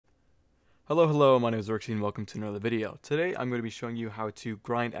Hello, my name is Rixie and welcome to another video. Today I'm going to be showing you how to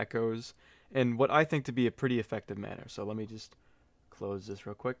grind echoes in what I think to be a pretty effective manner. So let me just close this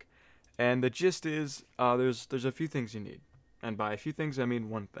real quick. And the gist is, there's a few things you need. And by a few things I mean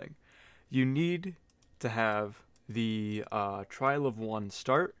one thing. You need to have the trial of one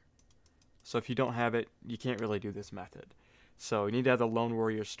start. So if you don't have it, you can't really do this method. So you need to have the Lone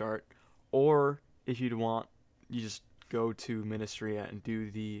Warrior start. Or if you'd want, you just go to Ministria and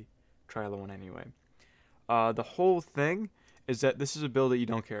do the trial of one anyway. The whole thing is that this is a build that you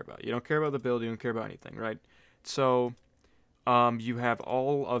don't care about. You don't care about the build, you don't care about anything, right? So, you have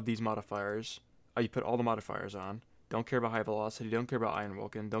all of these modifiers. You put all the modifiers on. Don't care about high velocity, don't care about Iron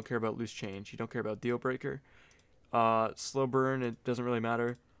Vulcan, don't care about loose change, you don't care about deal breaker. Slow burn, it doesn't really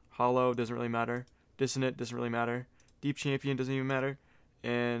matter. Hollow doesn't really matter. Dissonant doesn't really matter. Deep champion doesn't even matter.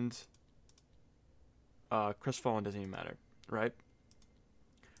 And Crestfallen doesn't even matter, right?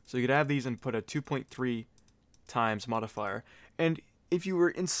 So you could have these and put a 2.3 times modifier. And if you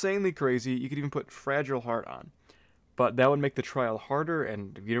were insanely crazy, you could even put Fragile Heart on. But that would make the trial harder,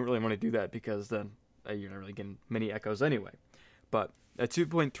 and you don't really want to do that because then you're not really getting many echoes anyway. But a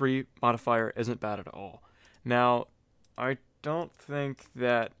 2.3 modifier isn't bad at all. Now, I don't think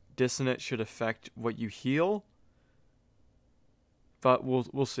that Dissonant should affect what you heal, but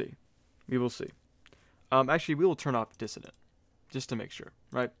we'll see. We will see. Actually, we will turn off Dissonant, just to make sure,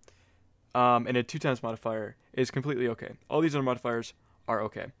 right? And a 2 times modifier is completely okay. All these other modifiers are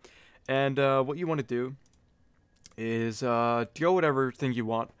okay. And what you want to do is go whatever thing you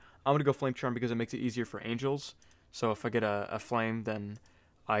want. I'm going to go Flame Charm because it makes it easier for angels. So if I get a flame, then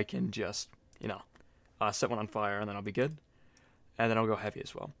I can just, set one on fire and then I'll be good. And then I'll go heavy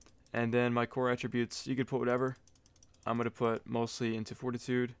as well. And then my core attributes, you could put whatever. I'm going to put mostly into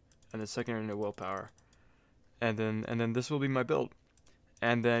Fortitude and then secondary into Willpower. And then this will be my build.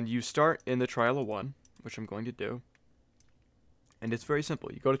 And then you start in the trial of one, which I'm going to do. And it's very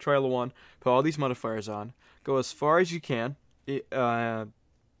simple. You go to trial of one, put all these modifiers on, go as far as you can, go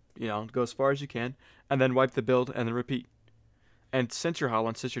as far as you can, and then wipe the build and then repeat. And since you're hollow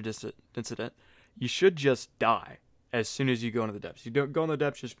and since you're dissident, you should just die as soon as you go into the depths. You don't go in the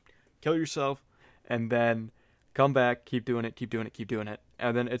depths, just kill yourself, and then come back, keep doing it,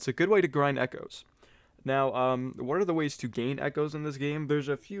 and then it's a good way to grind echoes. Now, what are the ways to gain echoes in this game? There's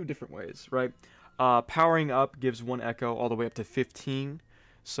a few different ways, right? Powering up gives 1 echo all the way up to 15.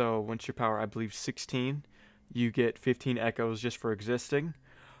 So once you power, I believe, 16, you get 15 echoes just for existing.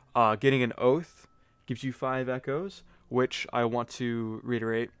 Getting an oath gives you 5 echoes, which I want to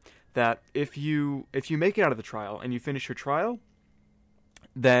reiterate that if you make it out of the trial and you finish your trial,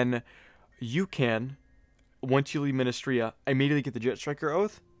 then you can, once you leave Ministria, immediately get the Jet Striker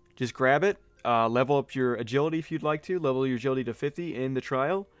oath. Just grab it. Level up your agility if you'd like to. Level your agility to 50 in the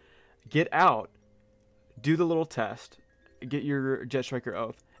trial. Get out. Do the little test. Get your Jet Striker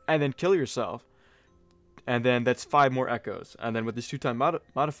oath. And then kill yourself. And then that's 5 more echoes. And then with this 2-time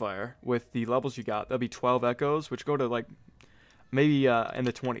modifier, with the levels you got, that'll be 12 echoes, which go to like maybe in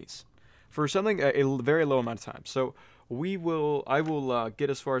the 20s. For something, a very low amount of time. So I will get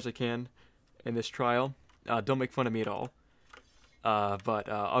as far as I can in this trial. Don't make fun of me at all. But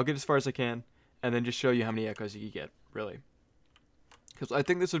I'll get as far as I can, and then just show you how many echoes you get, really. Because I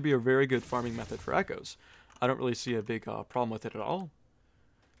think this would be a very good farming method for echoes. I don't really see a big problem with it at all.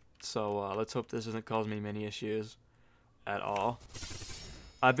 So let's hope this doesn't cause me many issues at all.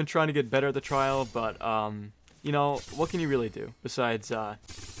 I've been trying to get better at the trial, but, what can you really do besides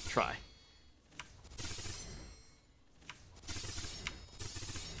try?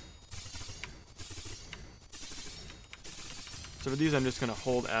 So for these, I'm just going to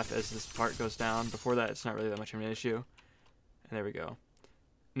hold F as this part goes down. Before that, it's not really that much of an issue. And there we go.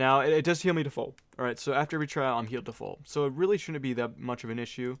 Now, it does heal me to full. Alright, so after every trial, I'm healed to full. So it really shouldn't be that much of an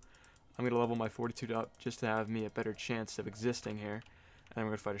issue. I'm going to level my Fortitude up just to have me a better chance of existing here. And I'm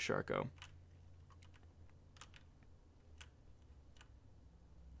going to fight a Sharko.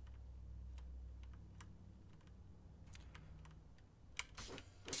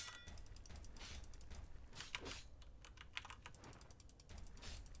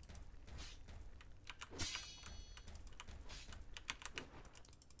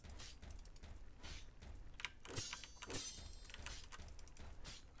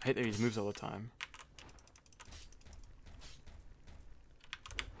 I hate that he moves all the time.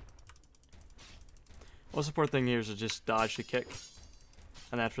 Most important thing here is to just dodge the kick.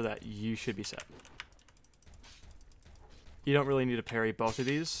 And after that, you should be set. You don't really need to parry both of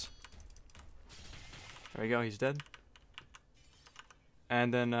these. There we go, he's dead.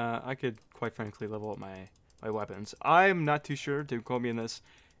 And then I could, quite frankly, level up my weapons. I'm not too sure, don't quote me on this,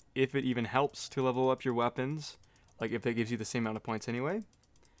 if it even helps to level up your weapons, like if it gives you the same amount of points anyway.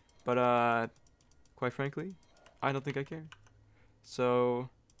 But quite frankly, I don't think I care. So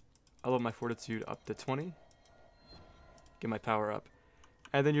I'll level my fortitude up to 20. Get my power up.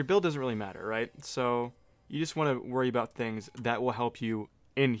 And then your build doesn't really matter, right? So you just want to worry about things that will help you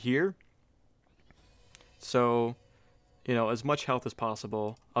in here. So, you know, as much health as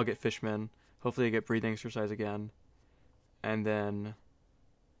possible. I'll get Fishman. Hopefully I get breathing exercise again. And then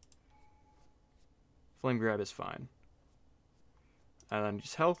Flame Grab is fine. And then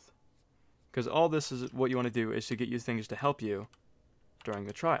just health. Because all this is what you want to do is to get you things to help you during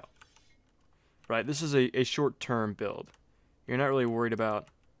the trial. Right? This is a short-term build. You're not really worried about,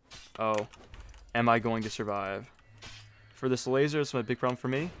 oh, am I going to survive? For this laser, it's a big problem for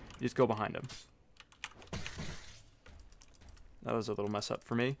me. You just go behind him. That was a little mess up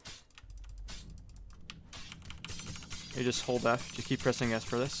for me. You just hold F. Just keep pressing S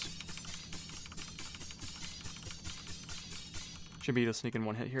for this. Should be able to sneak in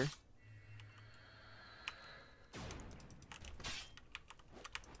one hit here.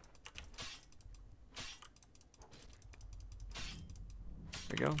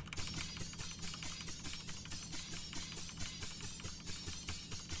 There we go.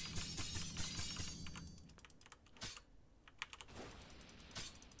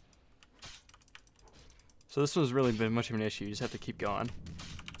 So this one's really been much of an issue. You just have to keep going.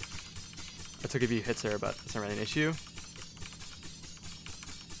 I took a few hits there, but it's not really an issue.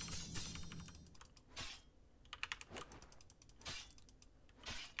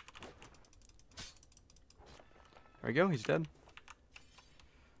 There we go, he's dead.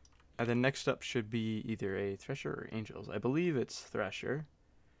 And then next up should be either a Thresher or Angels. I believe it's Thresher.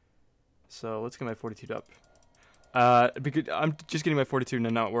 So let's get my fortitude up. Because I'm just getting my fortitude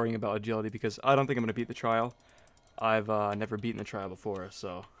and not worrying about agility because I don't think I'm going to beat the trial. I've never beaten the trial before,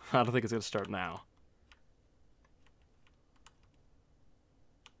 so I don't think it's going to start now.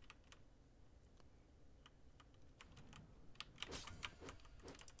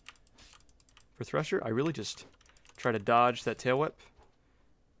 For Thresher, I really just try to dodge that tail whip,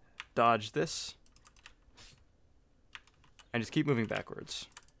 dodge this, and just keep moving backwards.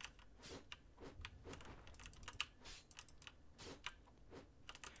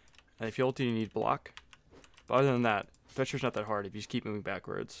 And if you ulti, you need block. But other than that, Thresher's not that hard if you just keep moving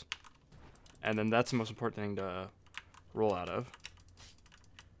backwards. And then that's the most important thing to roll out of.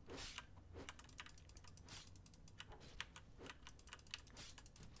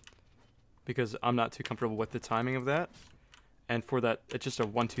 Because I'm not too comfortable with the timing of that. And for that, it's just a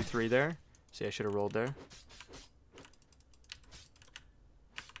 1, 2, 3 there. See, I should have rolled there.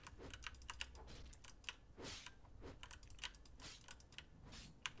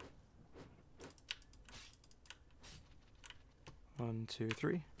 One, two,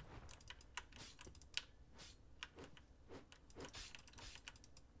 three.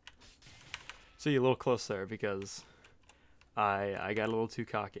 See, a little close there because I got a little too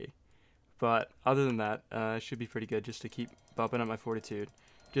cocky. But other than that, it should be pretty good just to keep bumping up my fortitude,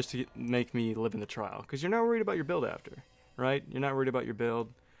 just to make me live in the trial. Because you're not worried about your build after, right? You're not worried about your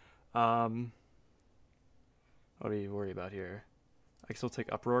build. What do you worry about here? I can still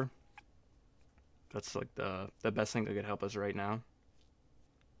take Uproar. That's like the best thing that could help us right now.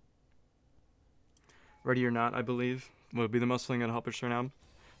 Ready or Not, I believe, will be the most thing that'll help us right now.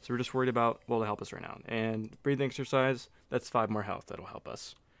 So we're just worried about what will help us right now. And breathing exercise, that's 5 more health that'll help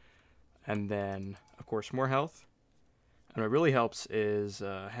us. And then, of course, more health. And what really helps is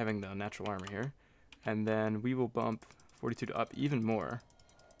having the natural armor here. And then we will bump fortitude up even more.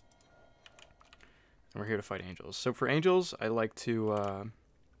 And we're here to fight angels. So for angels, I like to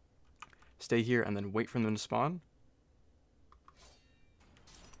stay here and then wait for them to spawn.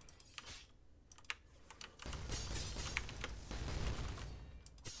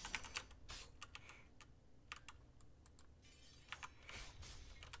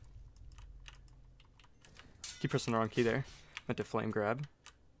 Keep pressing the wrong key there. Meant to flame grab.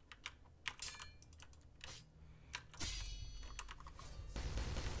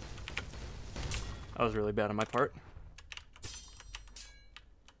 That was really bad on my part.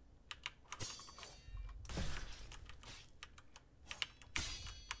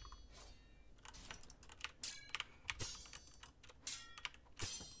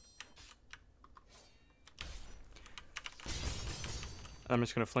 I'm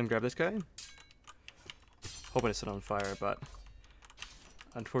just gonna flame grab this guy. Hoping to set on fire, but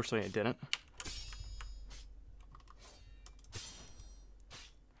unfortunately it didn't.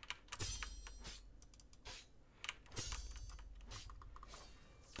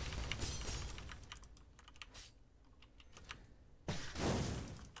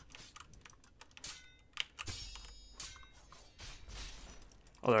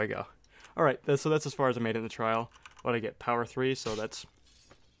 Oh, there I go. All right, so that's as far as I made it in the trial. What did I get? Power 3, so that's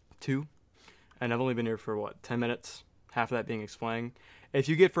 2. And I've only been here for, what, 10 minutes? Half of that being explained. If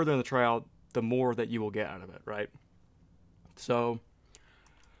you get further in the trial, the more that you will get out of it, right? So,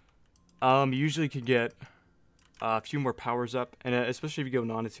 you usually could get a few more powers up, and especially if you go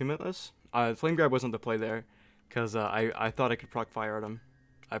non-attunementless. Flame Grab wasn't the play there, because I thought I could proc Fire at him.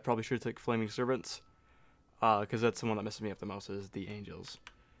 I probably should have taken Flaming Servants, because that's the one that messes me up the most, is the Angels.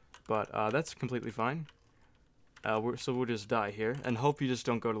 But that's completely fine. So we'll just die here, and hope you just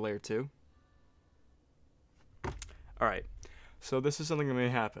don't go to layer 2. Alright, so this is something that may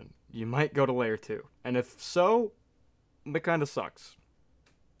happen. You might go to layer 2, and if so, that kind of sucks.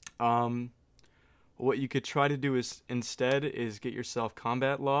 What you could try to do is instead is get yourself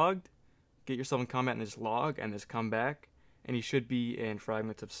combat logged, get yourself in combat and just log, and just come back, and you should be in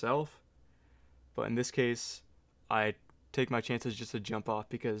Fragments of Self. But in this case, I take my chances just to jump off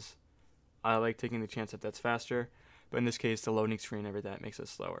because I like taking the chance that that's faster. But in this case, the loading screen and everything that makes it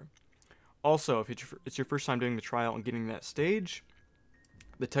slower. Also, if it's your first time doing the trial and getting that stage,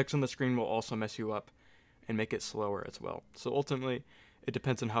 the text on the screen will also mess you up and make it slower as well. So ultimately, it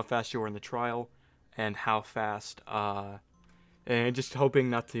depends on how fast you are in the trial and how fast, and just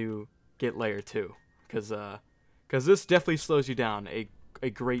hoping not to get layer 2, because this definitely slows you down a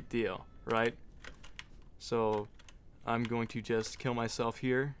great deal, right? So I'm going to just kill myself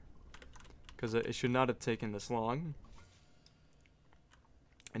here, because it should not have taken this long.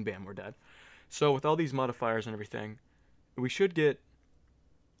 And bam, we're dead. So with all these modifiers and everything, we should get,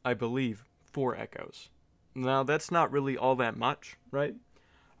 I believe, 4 echoes. Now that's not really all that much, right?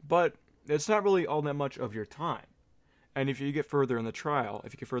 But it's not really all that much of your time. And if you get further in the trial,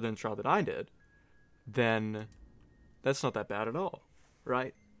 if you get further in the trial than I did, then that's not that bad at all,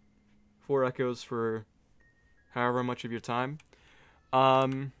 right? 4 echoes for however much of your time.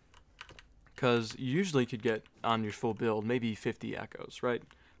 Because you usually could get on your full build maybe 50 echoes, right?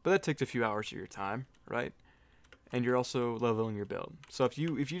 But that takes a few hours of your time, right? And you're also leveling your build. So if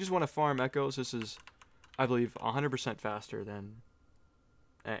you just want to farm echoes, this is, I believe, 100% faster than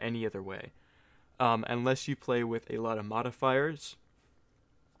any other way. Unless you play with a lot of modifiers,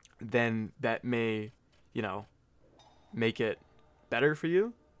 then that may, make it better for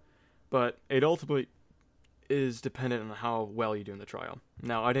you. But it ultimately is dependent on how well you do in the trial.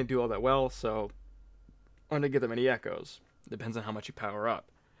 Now, I didn't do all that well, so I didn't get that many echoes. It depends on how much you power up.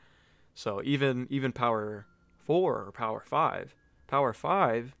 So even power 4 or power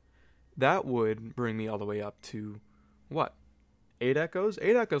 5, that would bring me all the way up to, what, 8 echoes?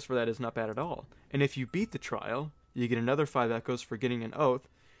 8 echoes for that is not bad at all. And if you beat the trial, you get another 5 echoes for getting an oath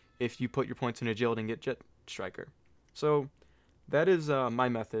if you put your points in agility and get Jet Striker. So that is my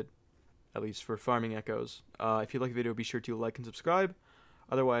method, at least for farming echoes. If you like the video, be sure to like and subscribe.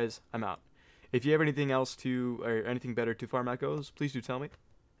 Otherwise, I'm out. If you have anything else or anything better to farm echoes, please do tell me.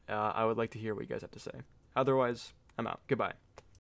 I would like to hear what you guys have to say. Otherwise, I'm out. Goodbye.